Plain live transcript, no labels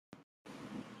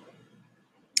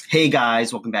Hey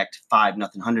guys, welcome back to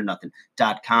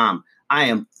 5nothing100nothing.com. I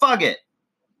am Fugget,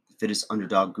 the fittest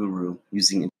underdog guru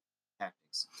using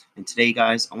tactics. And today,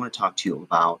 guys, I want to talk to you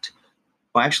about,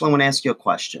 I want to ask you a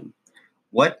question.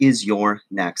 What is your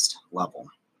next level?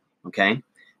 Okay?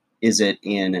 Is it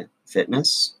in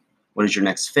fitness? What is your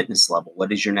next fitness level?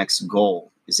 What is your next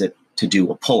goal? Is it to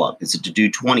do a pull-up? Is it to do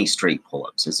 20 straight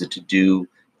pull-ups? Is it to do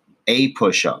a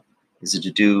push-up? Is it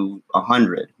to do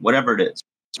 100? Whatever it is.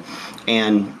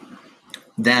 And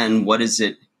then what is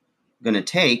it going to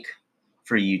take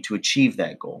for you to achieve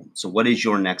that goal? So what is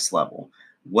your next level?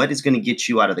 What is going to get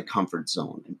you out of the comfort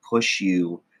zone and push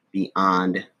you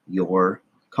beyond your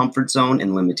comfort zone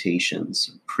and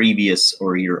limitations, previous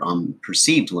or your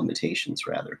perceived limitations,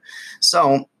 rather?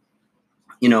 So,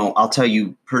 I'll tell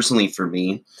you personally, for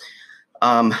me,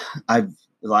 a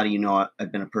lot of you know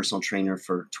I've been a personal trainer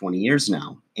for 20 years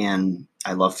now, and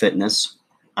I love fitness.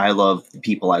 I love the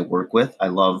people I work with. I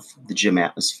love the gym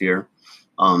atmosphere.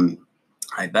 I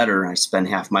spend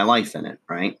half my life in it,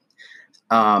 right?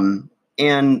 And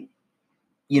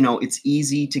it's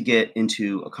easy to get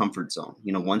into a comfort zone.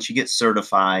 Once you get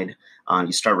certified,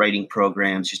 you start writing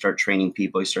programs, you start training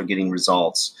people, you start getting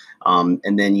results,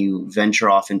 and then you venture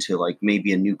off into like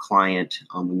maybe a new client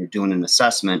when you're doing an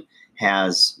assessment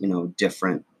has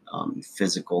different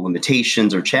physical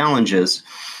limitations or challenges,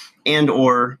 and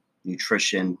or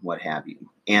nutrition, what have you.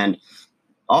 And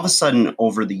all of a sudden,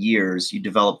 over the years, you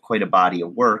develop quite a body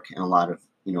of work and a lot of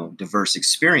diverse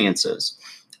experiences,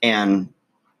 and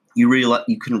you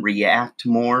can react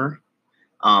more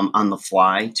on the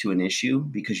fly to an issue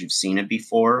because you've seen it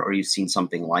before or you've seen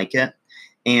something like it,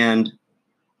 and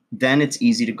then it's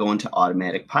easy to go into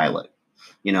automatic pilot,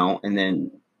 and then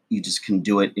you just can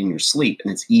do it in your sleep,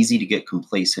 and it's easy to get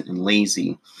complacent and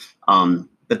lazy,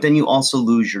 but then you also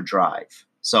lose your drive.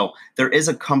 So there is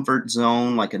a comfort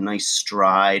zone, like a nice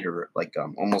stride, or like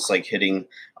almost like hitting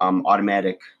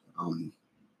automatic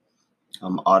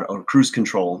auto or cruise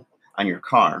control on your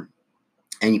car,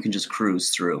 and you can just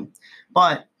cruise through.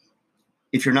 But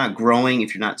if you're not growing,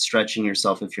 if you're not stretching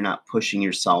yourself, if you're not pushing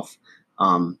yourself,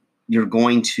 you're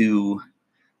going to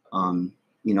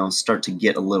start to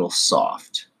get a little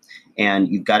soft. And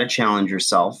you've got to challenge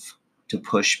yourself to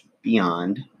push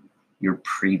beyond your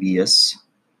previous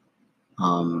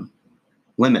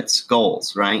limits,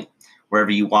 goals, right?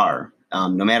 Wherever you are,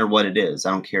 no matter what it is.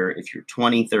 I don't care if you're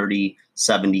 20, 30,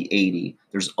 70, 80,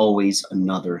 there's always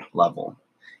another level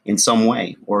in some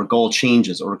way, or a goal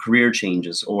changes, or a career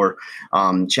changes, or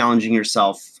challenging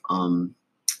yourself, in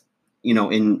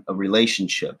a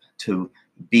relationship to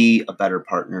be a better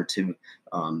partner, to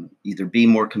either be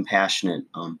more compassionate,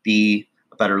 be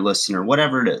a better listener,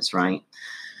 whatever it is, right?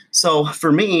 So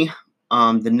for me,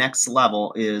 the next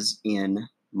level is in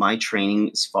my training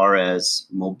as far as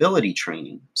mobility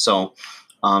training. So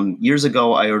years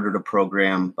ago, I ordered a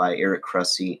program by Eric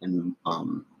Cressy and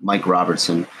Mike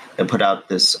Robertson that put out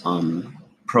this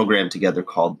program together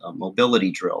called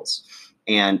Mobility Drills.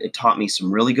 And it taught me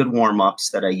some really good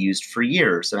warm-ups that I used for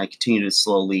years. And I continue to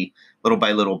slowly, little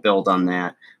by little, build on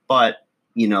that. But,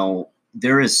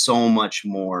 there is so much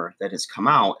more that has come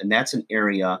out. And that's an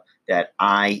area that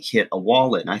I hit a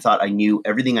wall in. I thought I knew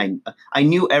everything. I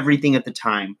knew everything at the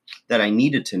time that I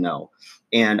needed to know.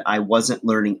 And I wasn't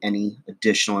learning any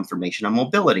additional information on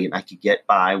mobility. And I could get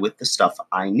by with the stuff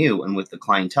I knew. And with the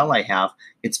clientele I have,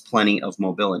 it's plenty of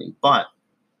mobility. But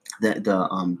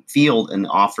the field and the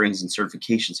offerings and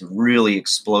certifications have really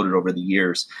exploded over the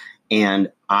years.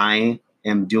 And I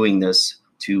am doing this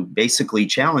to basically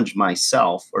challenge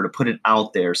myself, or to put it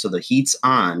out there so the heat's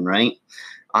on, right,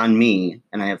 on me.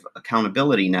 And I have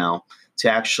accountability now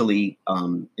to actually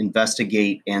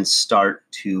investigate and start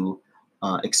to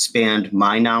expand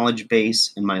my knowledge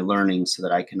base and my learning so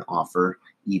that I can offer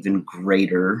even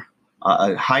greater,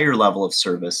 a higher level of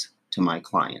service to my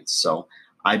clients. So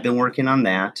I've been working on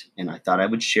that, and I thought I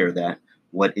would share that.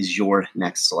 What is your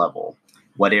next level?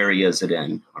 What area is it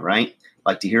in? All right.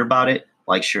 Like to hear about it.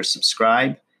 Like, share,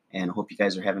 subscribe, and I hope you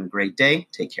guys are having a great day.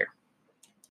 Take care.